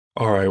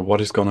Alright,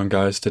 what is going on,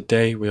 guys?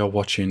 Today we are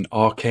watching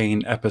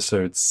Arcane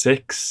episode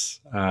 6.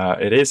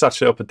 It is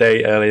actually up a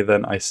day earlier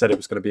than I said it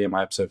was going to be in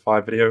my episode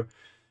 5 video.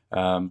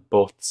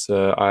 But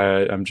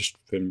I am just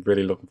been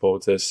really looking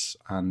forward to this,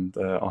 and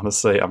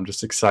honestly I'm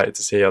just excited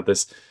to see how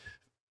this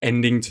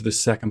ending to the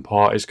second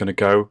part is going to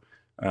go.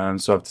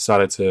 So I've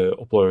decided to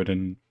record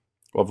and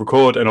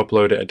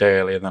upload it a day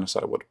earlier than I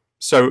said I would.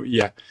 So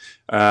yeah,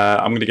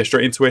 I'm going to get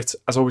straight into it.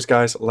 As always,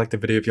 guys, like the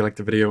video if you like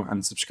the video,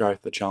 and subscribe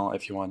to the channel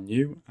if you are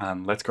new.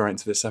 And let's go right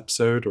into this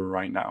episode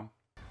right now.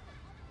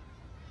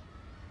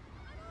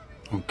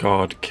 Oh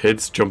god,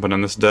 kids jumping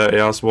in this dirty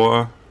ass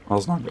water.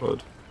 That's not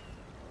good.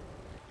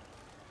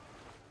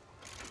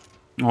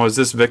 Oh, is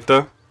this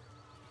Victor?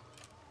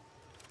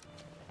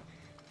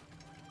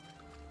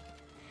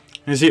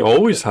 Has he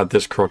always had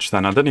this crutch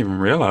then? I didn't even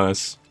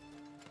realise.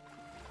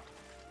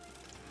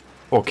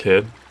 Poor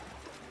kid.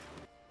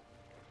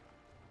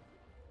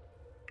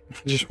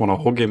 I just want to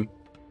hug him.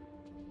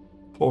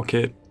 Poor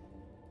kid.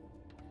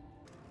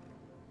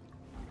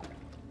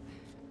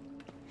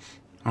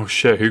 Oh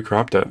shit, who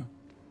grabbed it?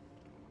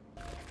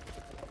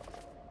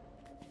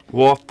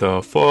 What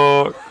the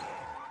fuck?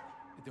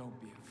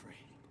 Don't be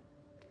afraid.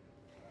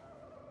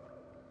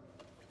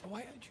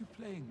 Why aren't you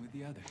playing with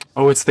the others?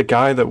 Oh, it's the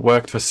guy that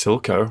worked for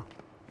Silco,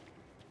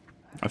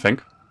 I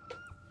think.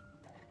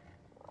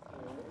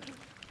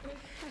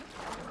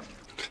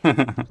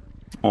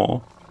 Aw.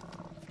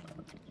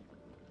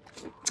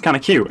 It's kind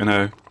of cute in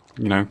a,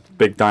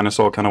 big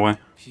dinosaur kind of way.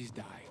 She's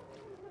died.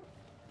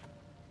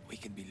 We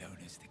can be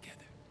loners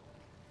together.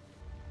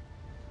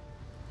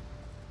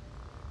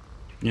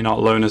 You're not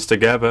loners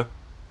together,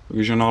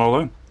 because you're not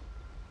alone.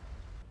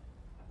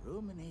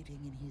 Ruminating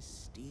in his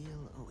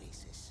steel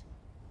oasis.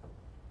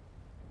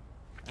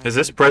 Is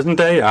this present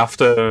day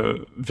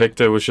after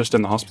Victor was just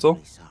in the hospital?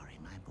 Sorry,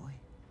 my boy.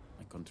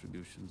 My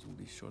contributions will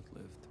be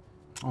short-lived.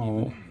 Oh. Even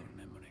in your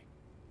memory.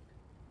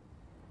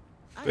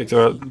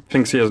 Victor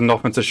thinks he has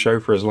nothing to show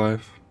for his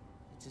life.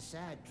 It's a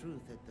sad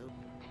truth that though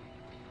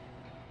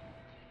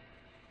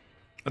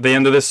At the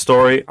end of this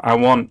story, I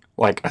want,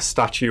 like, a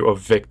statue of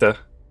Victor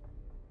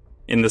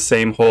in the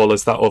same hall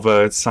as that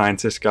other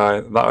scientist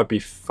guy. That would be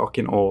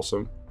fucking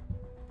awesome.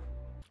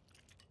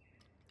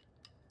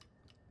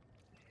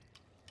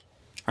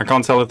 I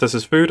can't tell if this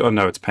is food or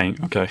no, it's paint.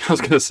 Okay, I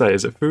was gonna say,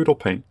 is it food or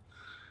paint?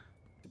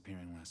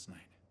 Appearing last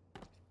night.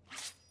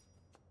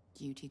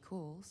 Duty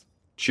calls.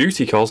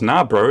 Duty calls?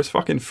 Nah, bro, his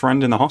fucking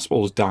friend in the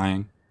hospital is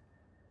dying.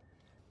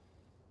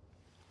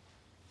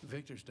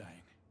 Victor's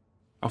dying.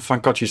 Oh,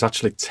 thank God, he's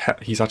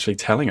actually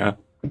telling her.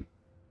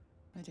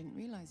 I didn't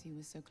realize he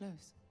was so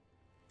close.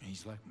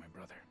 He's like my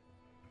brother.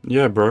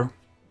 Yeah, bro.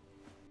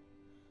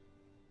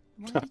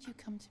 Why did you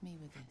come to me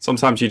with this?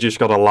 Sometimes you just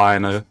gotta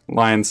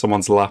lie in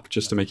someone's lap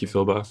just to make you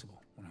feel better.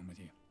 Possible when I'm with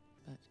you.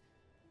 But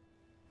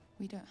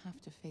we don't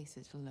have to face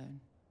it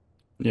alone.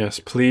 Yes,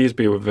 please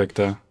be with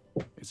Victor.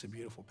 It's a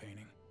beautiful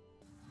painting.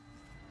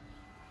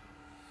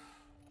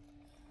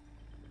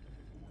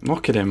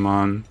 Look at him,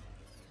 man.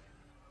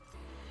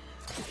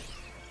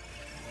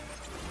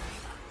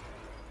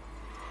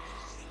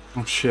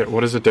 Oh shit,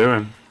 what is it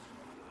doing?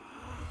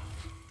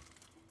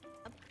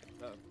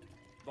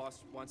 Boss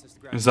wants us to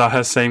grab. Is that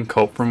her same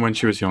cup from when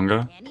she was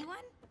younger? Anyone?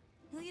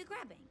 Who are you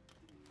grabbing?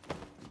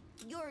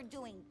 You're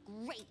doing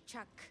great,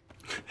 Chuck.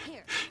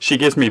 Here. She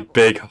gives me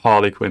big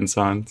Harley Quinn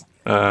sound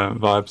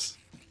vibes.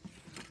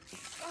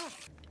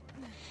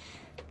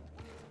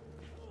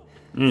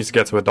 You need to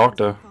get to a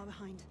doctor.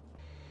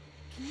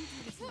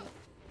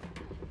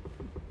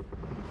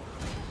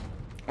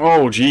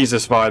 Oh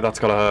Jesus, Vi, that's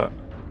gotta hurt.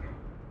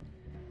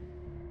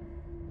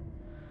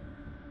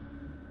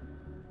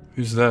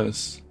 Who's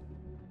this?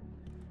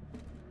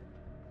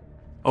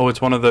 Oh,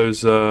 it's one of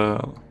those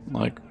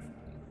like,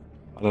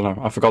 I don't know.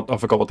 I forgot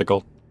what they're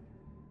called.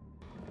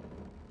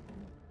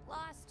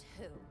 Lost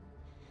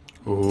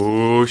who?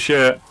 Oh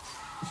shit.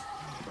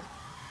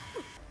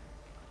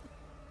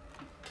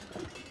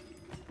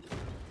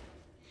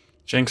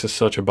 Jinx is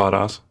such a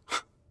badass.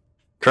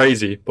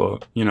 Crazy,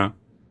 but you know.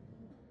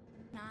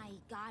 I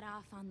got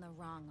off on the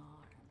wrong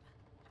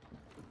arm.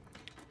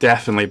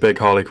 Definitely big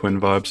Harley Quinn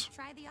vibes.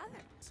 Try the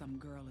other. Some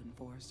girl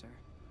enforcer.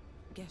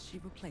 Guess she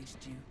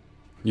replaced you.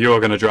 You're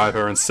gonna drive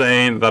her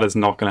insane. That is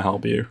not gonna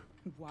help you.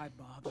 Why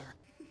bother?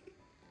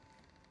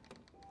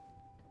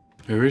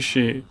 Who is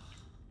she?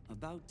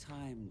 about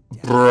time.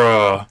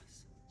 Bruh.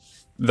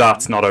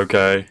 That's not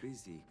okay.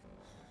 Busy.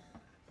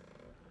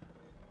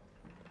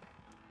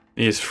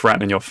 He's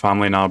threatening your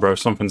family now, bro.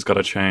 Something's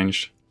gotta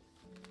change.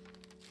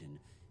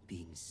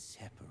 Being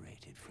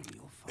separated from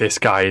your father. This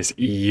guy is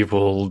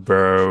evil,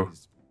 bro.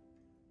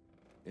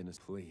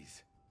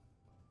 Please.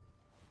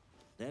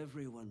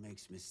 Everyone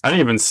makes mistakes. I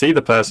didn't even see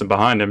the person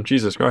behind him.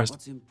 Jesus Christ.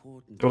 What's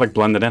important? They were like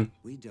blended in.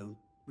 We don't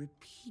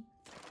repeat.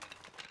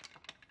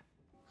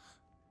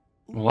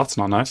 Well, that's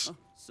not nice. Oh,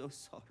 so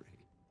sorry.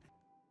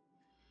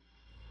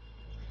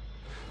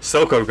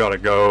 Silco gotta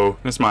go.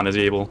 This man is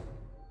evil.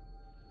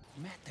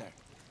 Matter.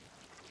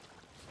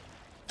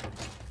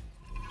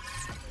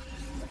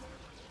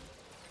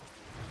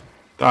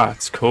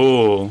 That's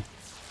cool.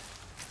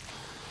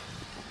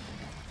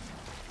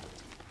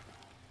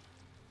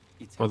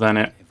 It's Well, then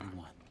it...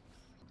 everyone.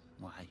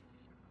 Why?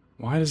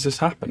 Why does this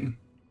happen?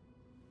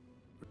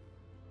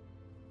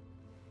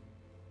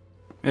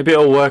 Maybe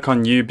it'll work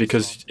on you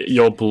because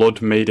your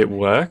blood made it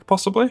work,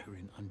 possibly? We're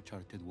in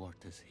uncharted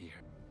waters here.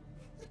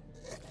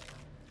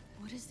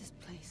 What is this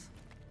place?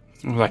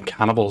 Or like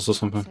cannibals or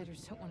something.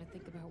 Outsiders don't want to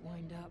think about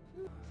wind up.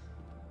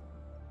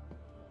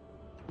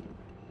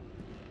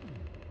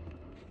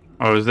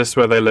 Oh, is this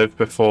where they lived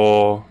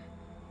before...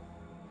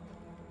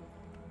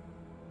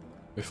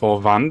 Before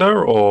Vanda,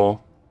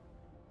 or...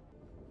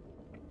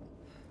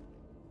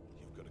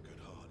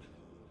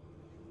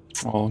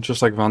 Oh,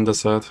 just like Vanda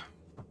said.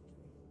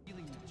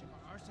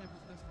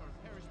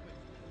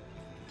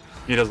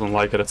 He doesn't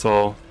like it at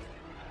all.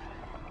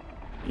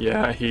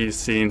 Yeah, he's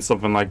seen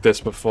something like this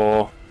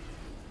before.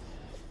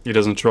 He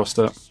doesn't trust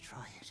it. Destroy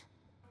it.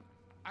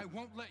 I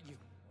won't let you.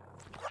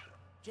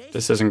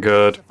 This isn't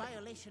good. It's a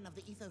violation of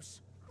the ethos.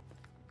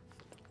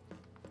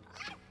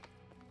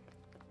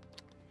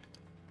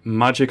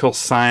 Magical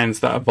science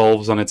that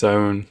evolves on its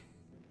own.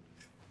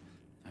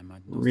 I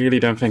might Really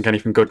don't think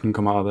anything good can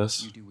come out of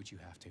this. You do what you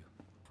have to.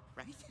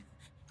 Right?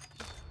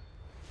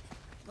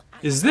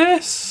 Is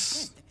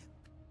this?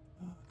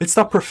 It's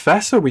that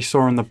professor we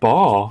saw in the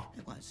bar,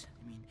 It was.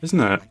 I mean, isn't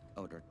it? like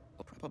odor,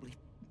 or probably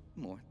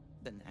more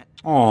than that,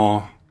 Oh,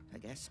 I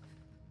guess.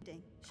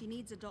 She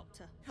needs a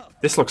doctor.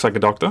 this looks like a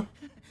doctor.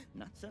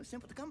 Not so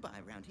simple to come by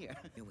around here.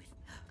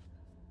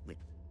 With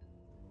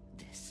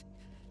this.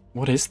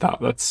 What is that?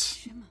 That's...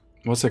 Shimmer.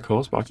 What's it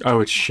caused by?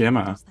 Oh, it's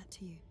Shimmer. Does that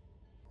to you?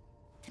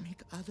 To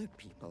make other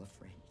people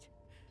afraid.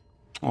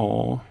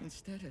 Oh,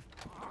 Instead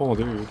of poor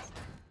dude.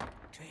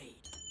 trade.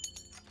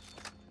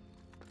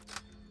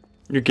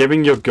 You're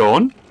giving your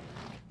gun?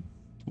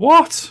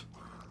 What?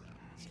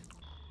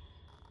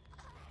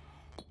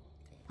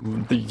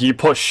 You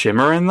put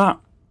Shimmer in that?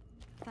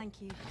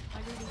 Thank you. I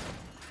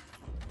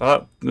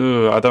really.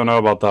 That... I don't know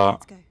about that.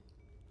 Let's go.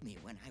 Me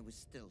when I was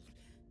still.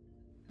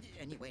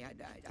 Anyway,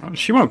 I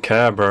She won't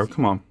care, bro.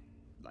 Come on.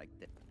 like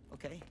that.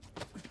 Okay.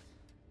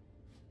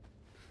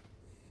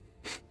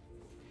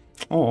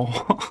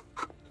 Oh.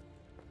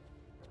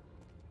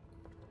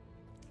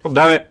 God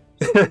damn it.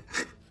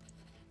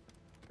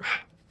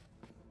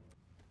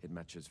 It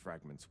matches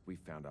fragments we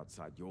found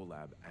outside your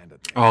lab and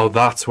at the Oh,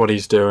 that's what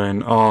he's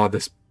doing. Oh,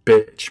 this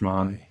bitch,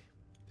 man.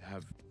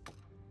 have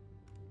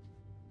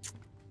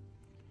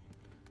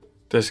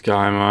This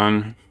guy,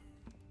 man.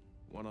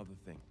 one other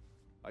thing.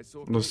 I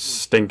saw The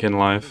stinking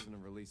life. prisoner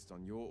released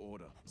on your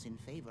order. It's in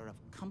favor of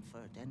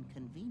comfort and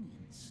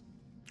convenience.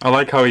 I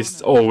like how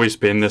he's always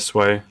been this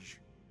way.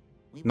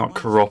 We Not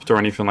once corrupt or were-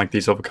 anything like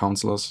these other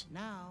counselors.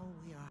 Now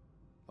we are.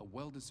 A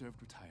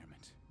well-deserved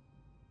retirement.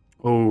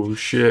 Oh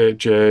shit,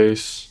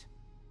 Jace.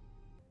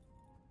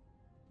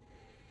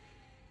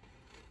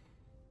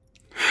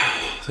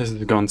 This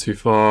has gone too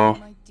far.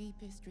 My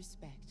deepest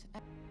respect.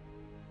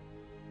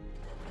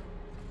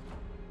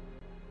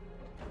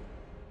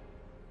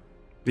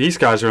 These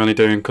guys are only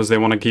doing because they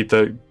want to keep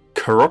the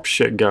corrupt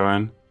shit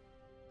going.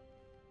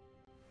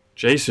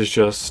 Jace is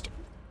just...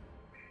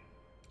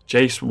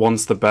 Jace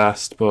wants the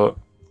best, but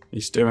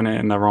he's doing it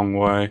in the wrong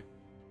way.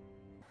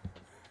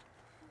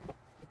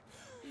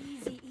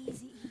 Easy,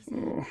 easy,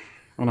 easy.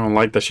 I don't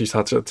like that she's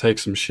had to take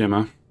some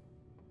Shimmer.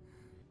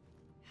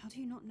 How do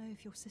you not know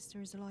if your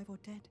sister is alive or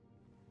dead?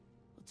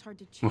 It's hard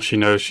to choose. Well, she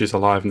knows she's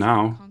alive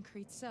now.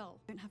 Concrete cell.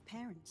 Don't have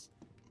parents.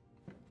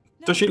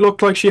 Does she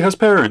look like she has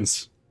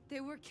parents? They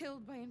were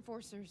killed by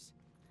enforcers.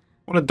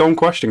 What a dumb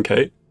question,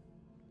 Kate.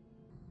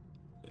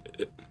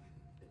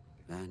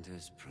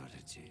 Vanda's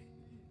prodigy.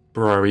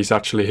 Bro, he's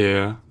actually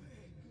here.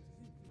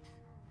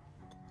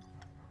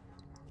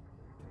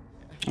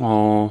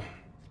 Oh,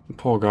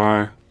 poor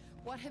guy.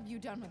 What have you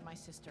done with my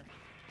sister?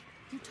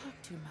 You talk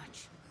too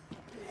much.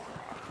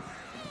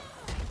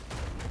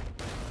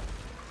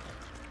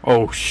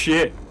 Oh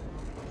shit.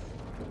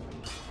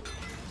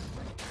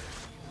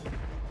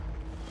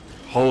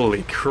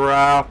 Holy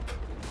crap.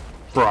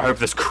 Bro, I hope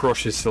this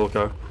crushes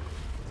Silco.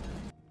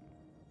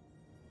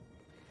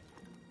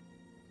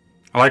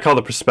 I like how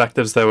the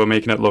perspectives there were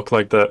making it look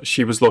like that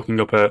she was looking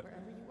up at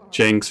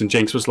Jinx and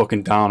Jinx was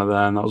looking down at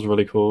them. That was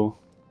really cool.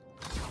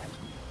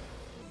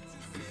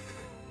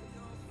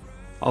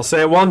 I'll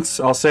say it once,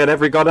 I'll say it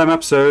every goddamn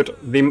episode.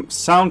 The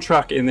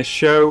soundtrack in this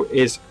show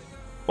is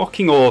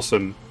fucking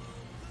awesome.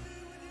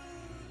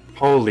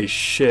 Holy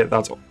shit,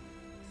 that's...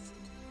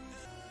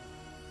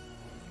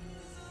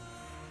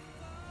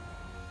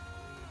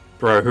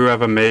 Bro,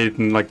 whoever made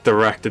and like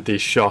directed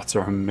these shots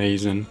are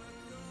amazing.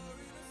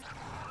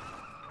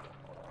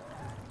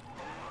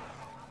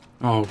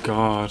 Oh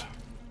god.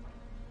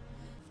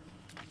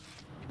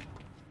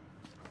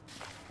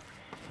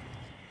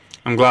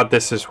 I'm glad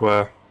this is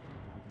where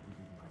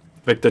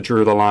Victor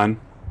drew the line.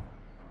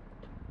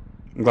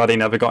 I'm glad he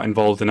never got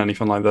involved in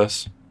anything like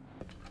this.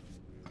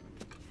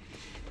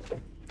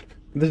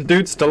 This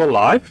dude's still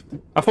alive?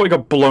 I thought he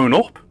got blown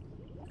up.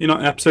 You know,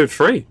 in episode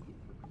 3.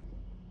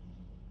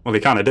 Well, he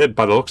kind of did,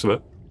 by the looks of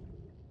it.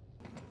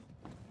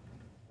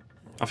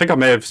 I think I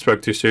may have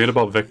spoke too soon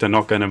about Victor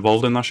not getting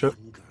involved in that shit.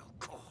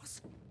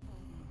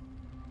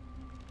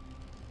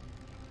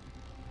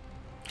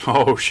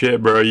 Oh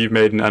shit, bro, you've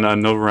made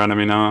another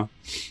enemy now.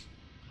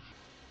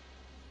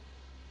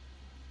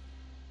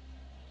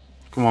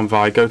 Come on,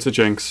 Vi, go to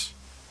Jinx.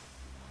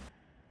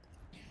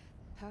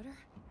 Powder?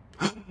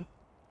 Is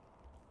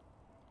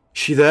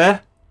she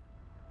there?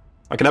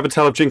 I can never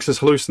tell if Jinx is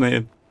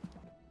hallucinating.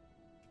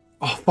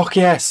 Oh, fuck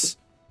yes!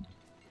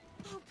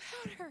 Oh,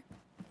 powder!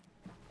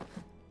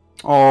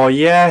 Oh,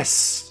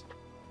 yes!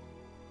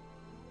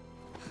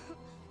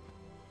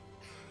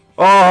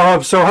 Oh,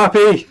 I'm so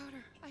happy!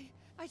 Powder,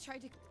 I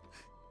tried to...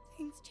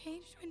 Things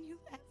changed when you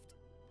left.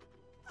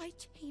 I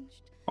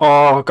changed.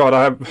 Oh, God,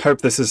 I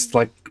hope this is,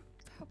 like,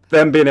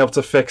 them being able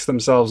to fix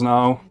themselves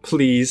now.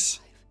 Please.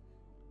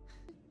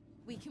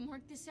 We can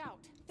work this out.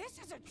 This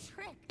is a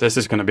trick. This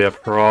is gonna be a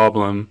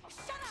problem.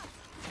 Shut up.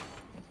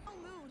 Oh,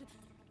 mood.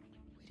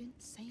 We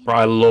didn't say But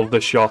I love the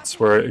shots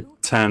where it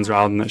turns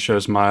around and it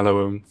shows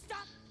Milo. And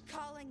Stop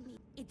calling me.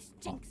 It's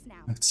Jinx now.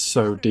 it's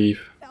so deep.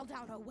 Fell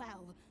down a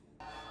well.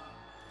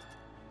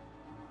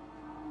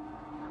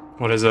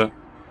 What is it?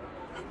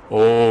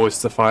 Oh,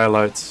 it's the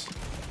firelights.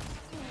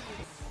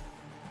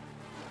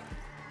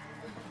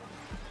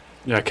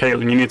 Yeah,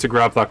 Caitlin, you need to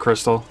grab that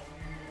crystal.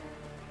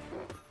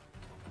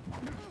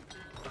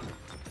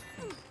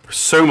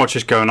 So much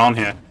is going on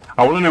here.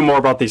 I want to know more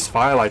about these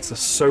firelights. They're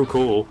so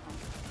cool.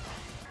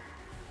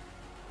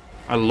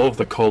 I love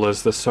the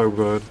colors. They're so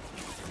good.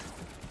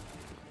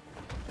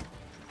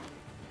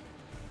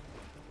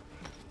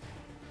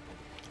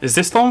 Is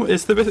this the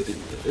is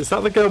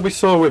that the girl we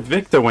saw with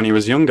Victor when he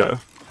was younger?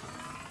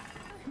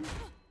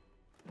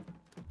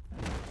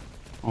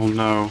 Oh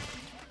no.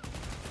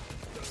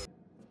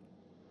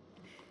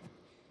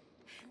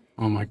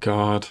 Oh my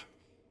god.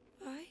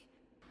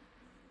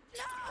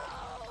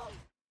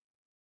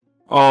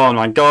 Oh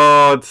my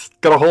god.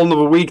 Got a whole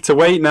nother week to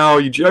wait now.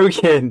 Are you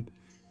joking?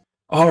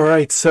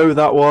 Alright, so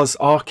that was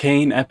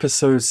Arcane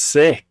episode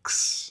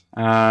 6.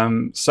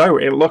 So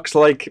it looks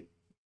like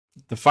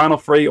the final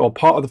 3, or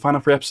part of the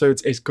final 3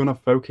 episodes, is going to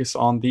focus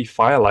on the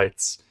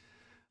firelights.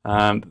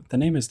 The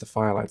name is the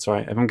firelights,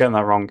 right? If I'm getting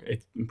that wrong,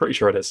 I'm pretty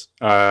sure it is.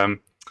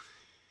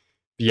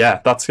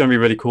 Yeah, that's going to be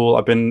really cool.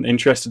 I've been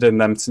interested in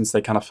them since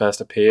they kind of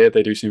first appeared.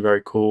 They do seem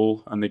very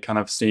cool, and they kind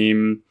of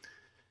seem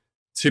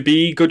to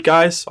be good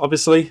guys,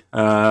 obviously.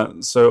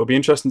 So it'll be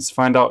interesting to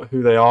find out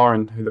who they are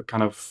and who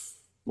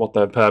what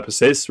their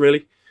purpose is,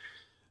 really.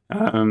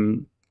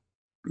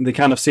 They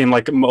kind of seem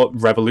like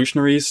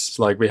revolutionaries.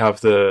 Like we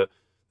have the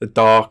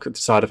dark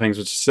side of things,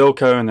 which is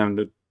Silco, and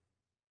then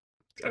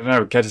I don't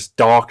know, get this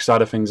dark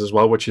side of things as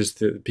well, which is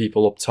the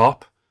people up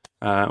top,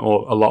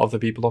 or a lot of the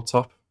people up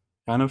top,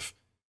 kind of.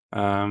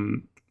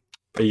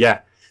 But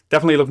yeah,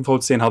 definitely looking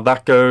forward to seeing how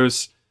that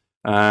goes.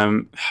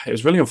 It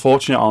was really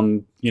unfortunate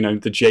on,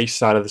 the Jace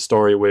side of the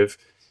story, with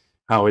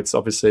how it's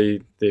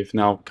obviously they've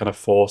now kind of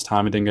forced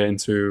Heimerdinger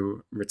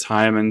into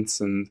retirement,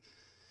 and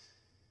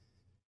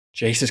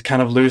Jace is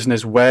kind of losing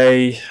his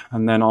way.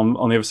 And then on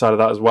the other side of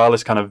that as well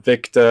is kind of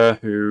Victor,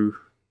 who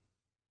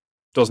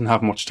doesn't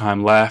have much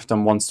time left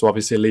and wants to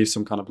obviously leave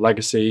some kind of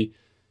legacy,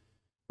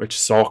 which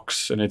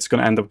sucks, and it's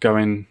going to end up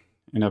going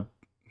in a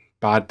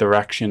bad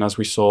direction, as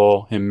we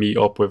saw him meet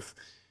up with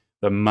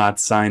the mad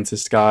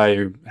scientist guy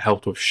who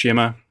helped with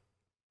Shimmer.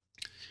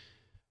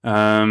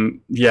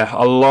 Yeah,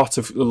 a lot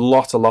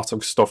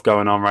of stuff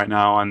going on right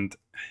now, and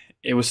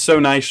it was so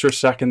nice for a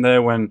second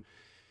there when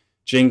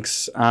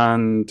Jinx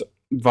and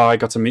Vi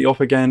got to meet up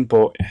again,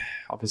 but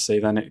obviously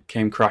then it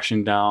came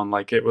crashing down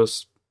like it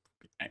was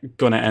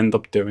gonna end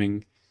up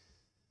doing.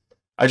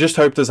 I just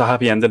hope there's a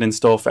happy ending in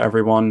store for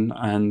everyone,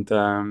 and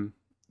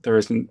there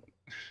isn't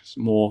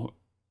more,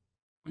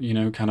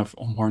 kind of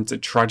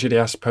unwarranted tragedy,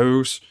 I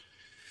suppose.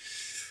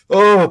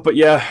 Oh, but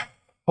yeah,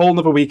 whole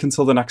another week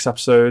until the next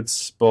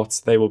episodes,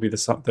 but they will be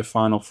the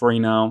final 3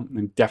 now.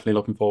 I'm definitely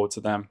looking forward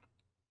to them.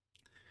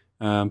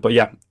 But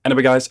yeah,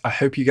 anyway, guys, I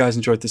hope you guys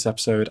enjoyed this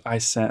episode. I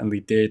certainly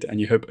did,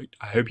 and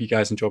I hope you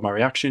guys enjoyed my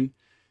reaction.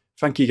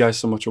 Thank you guys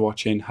so much for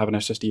watching. Have a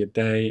nice rest of your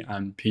day,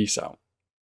 and peace out.